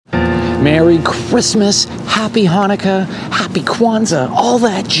Merry Christmas, Happy Hanukkah, Happy Kwanzaa, all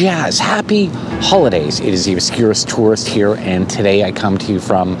that jazz. Happy holidays. It is the Obscurist Tourist here, and today I come to you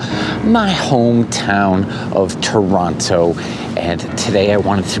from my hometown of Toronto. And today I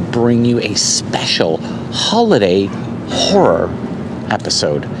wanted to bring you a special holiday horror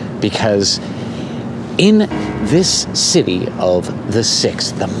episode, because in this city of the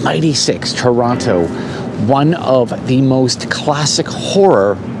Six, the Mighty Six, Toronto, one of the most classic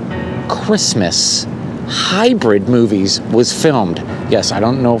horror Christmas hybrid movies was filmed. Yes, I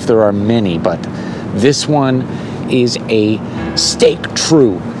don't know if there are many, but this one is a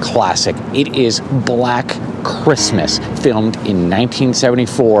stake-true classic. It is Black Christmas, filmed in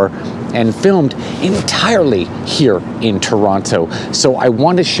 1974 and filmed entirely here in Toronto. So I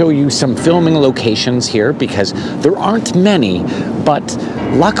want to show you some filming locations here because there aren't many, but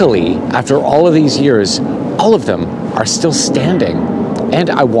luckily, after all of these years, all of them are still standing. And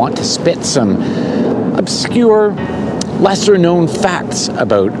I want to spit some obscure, lesser-known facts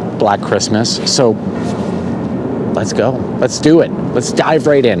about Black Christmas. So let's go. Let's do it. Let's dive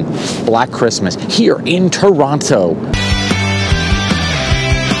right in. Black Christmas here in Toronto.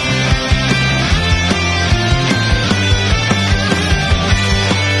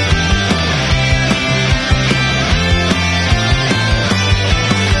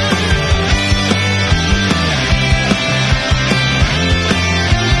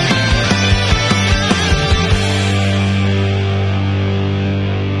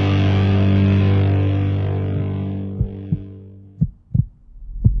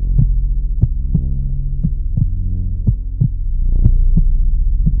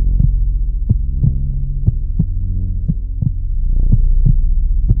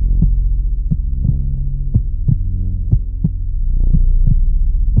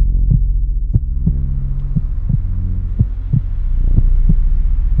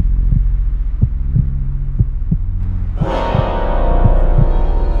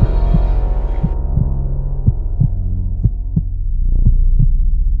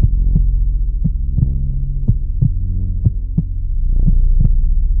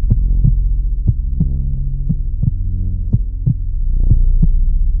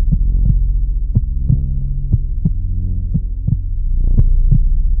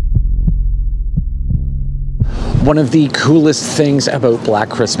 One of the coolest things about Black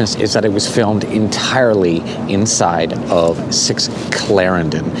Christmas is that it was filmed entirely inside of 6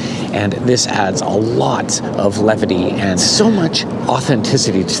 Clarendon. And this adds a lot of levity and so much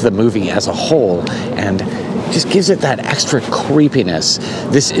authenticity to the movie as a whole, and just gives it that extra creepiness.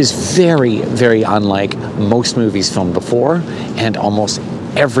 This is very, very unlike most movies filmed before and almost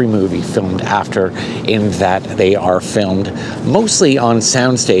every movie filmed after, in that they are filmed mostly on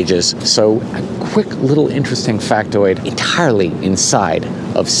sound stages. So a quick little interesting factoid, entirely inside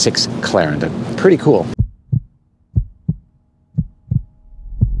of 6 Clarendon. Pretty cool.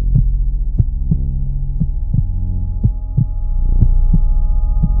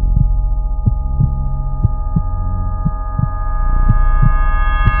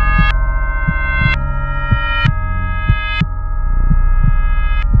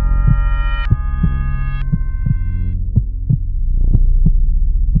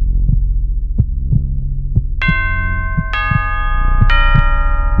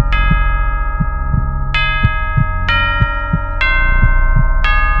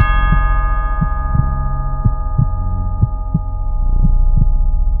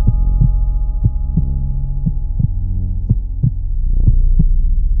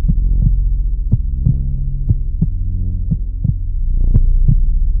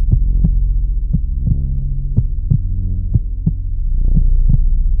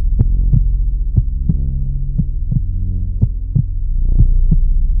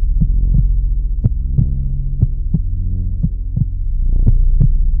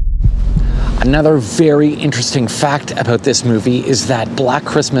 Another very interesting fact about this movie is that Black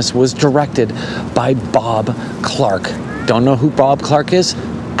Christmas was directed by Bob Clark. Don't know who Bob Clark is?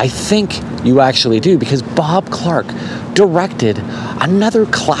 I think you actually do, because Bob Clark directed another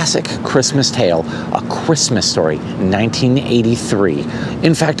classic Christmas tale, A Christmas Story, 1983.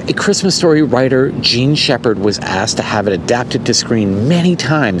 In fact, A Christmas Story writer Gene Shepard was asked to have it adapted to screen many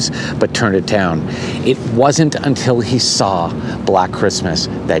times, but turned it down. It wasn't until he saw Black Christmas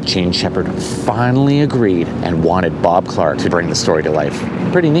that Gene Shepard finally agreed and wanted Bob Clark to bring the story to life.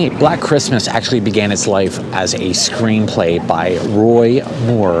 Pretty neat. Black Christmas actually began its life as a screenplay by Roy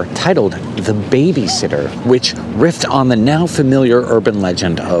Moore titled The Babysitter, which riffed on the now familiar urban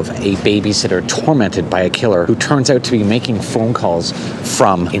legend of a babysitter tormented by a killer who turns out to be making phone calls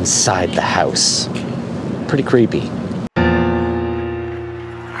from inside the house. Pretty creepy.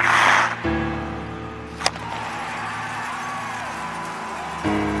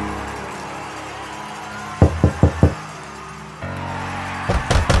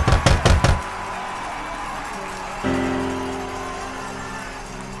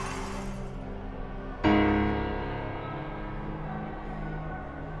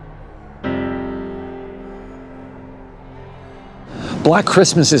 Black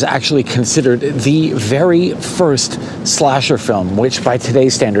Christmas is actually considered the very first slasher film, which by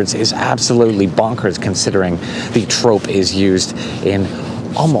today's standards is absolutely bonkers considering the trope is used in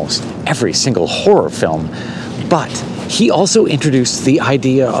almost every single horror film. But he also introduced the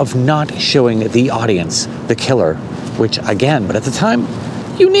idea of not showing the audience the killer, which again, but at the time,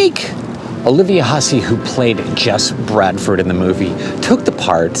 unique. Olivia Hussey, who played Jess Bradford in the movie, took the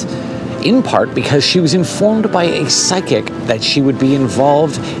part in part because she was informed by a psychic that she would be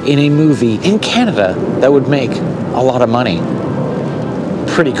involved in a movie in Canada that would make a lot of money.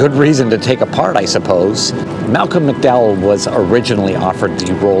 Pretty good reason to take a part, I suppose. Malcolm McDowell was originally offered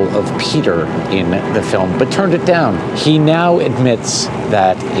the role of Peter in the film, but turned it down. He now admits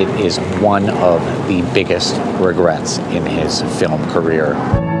that it is one of the biggest regrets in his film career.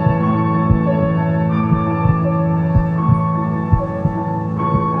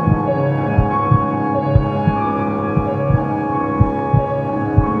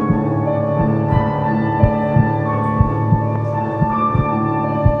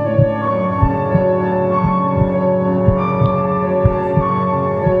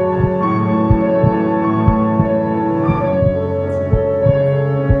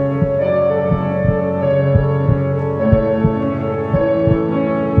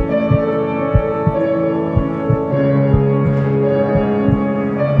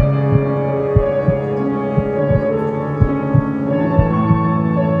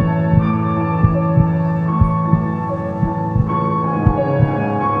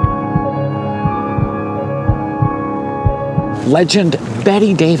 Legend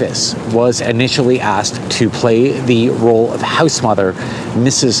Bette Davis was initially asked to play the role of house mother,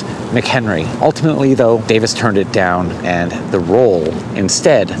 Mrs. McHenry. Ultimately, though, Davis turned it down, and the role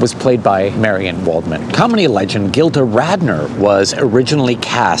instead was played by Marion Waldman. Comedy legend Gilda Radner was originally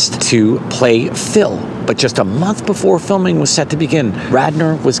cast to play Phil, but just a month before filming was set to begin,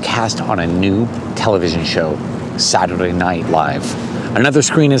 Radner was cast on a new television show, Saturday Night Live. Another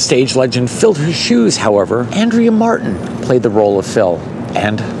screen and stage legend filled her shoes, however. Andrea Martin played the role of Phil,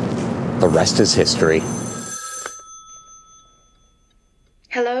 and the rest is history.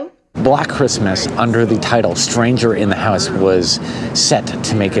 Hello? Black Christmas, under the title Stranger in the House, was set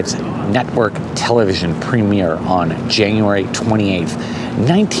to make its network television premiere on January 28th,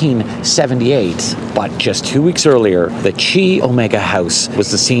 1978. But just 2 weeks earlier, the Chi Omega house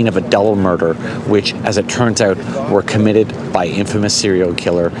was the scene of a double murder, which, as it turns out, were committed by infamous serial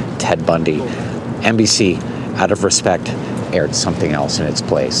killer Ted Bundy. NBC, out of respect, aired something else in its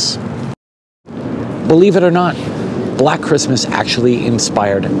place. Believe it or not, Black Christmas actually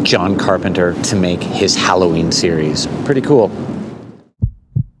inspired John Carpenter to make his Halloween series. Pretty cool.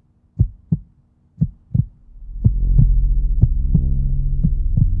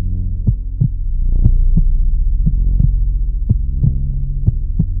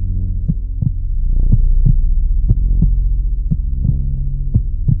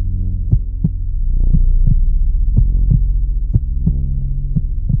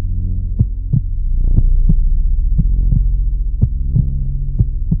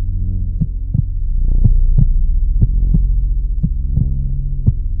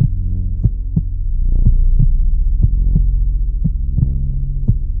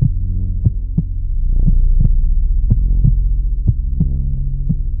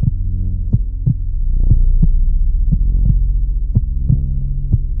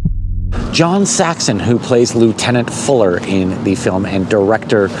 John Saxon, who plays Lieutenant Fuller in the film, and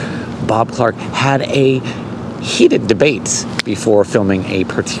director Bob Clark had a heated debate before filming a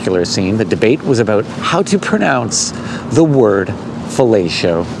particular scene. The debate was about how to pronounce the word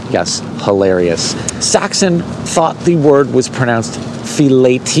fellatio. Yes, hilarious. Saxon thought the word was pronounced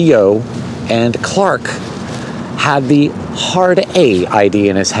filatio, and Clark had the hard A idea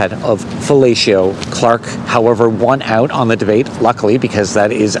in his head of fellatio. Clark, however, won out on the debate, luckily, because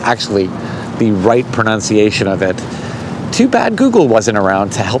that is actually the right pronunciation of it. Too bad Google wasn't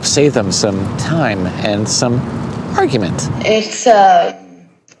around to help save them some time and some argument. It's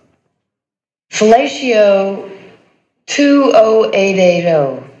fellatio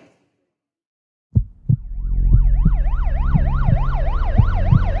 20880.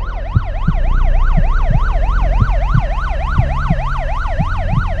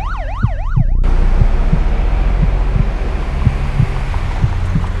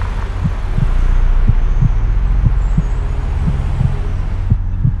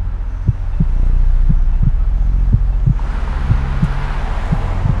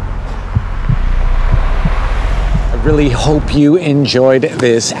 Really hope you enjoyed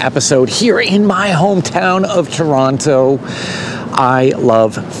this episode here in my hometown of Toronto. I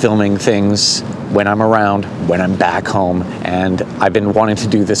love filming things when I'm around, when I'm back home, and I've been wanting to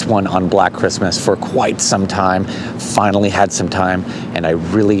do this one on Black Christmas for quite some time. Finally had some time, and I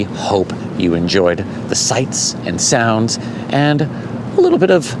really hope you enjoyed the sights and sounds and a little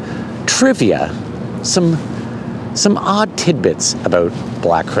bit of trivia, some odd tidbits about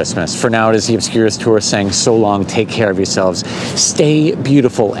Black Christmas. For now, it is the Obscurist Tourist saying so long, take care of yourselves, stay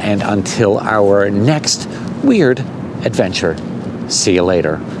beautiful, and until our next weird adventure, see you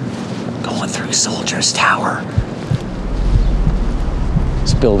later. Going through Soldier's Tower.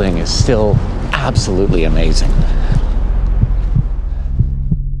 This building is still absolutely amazing.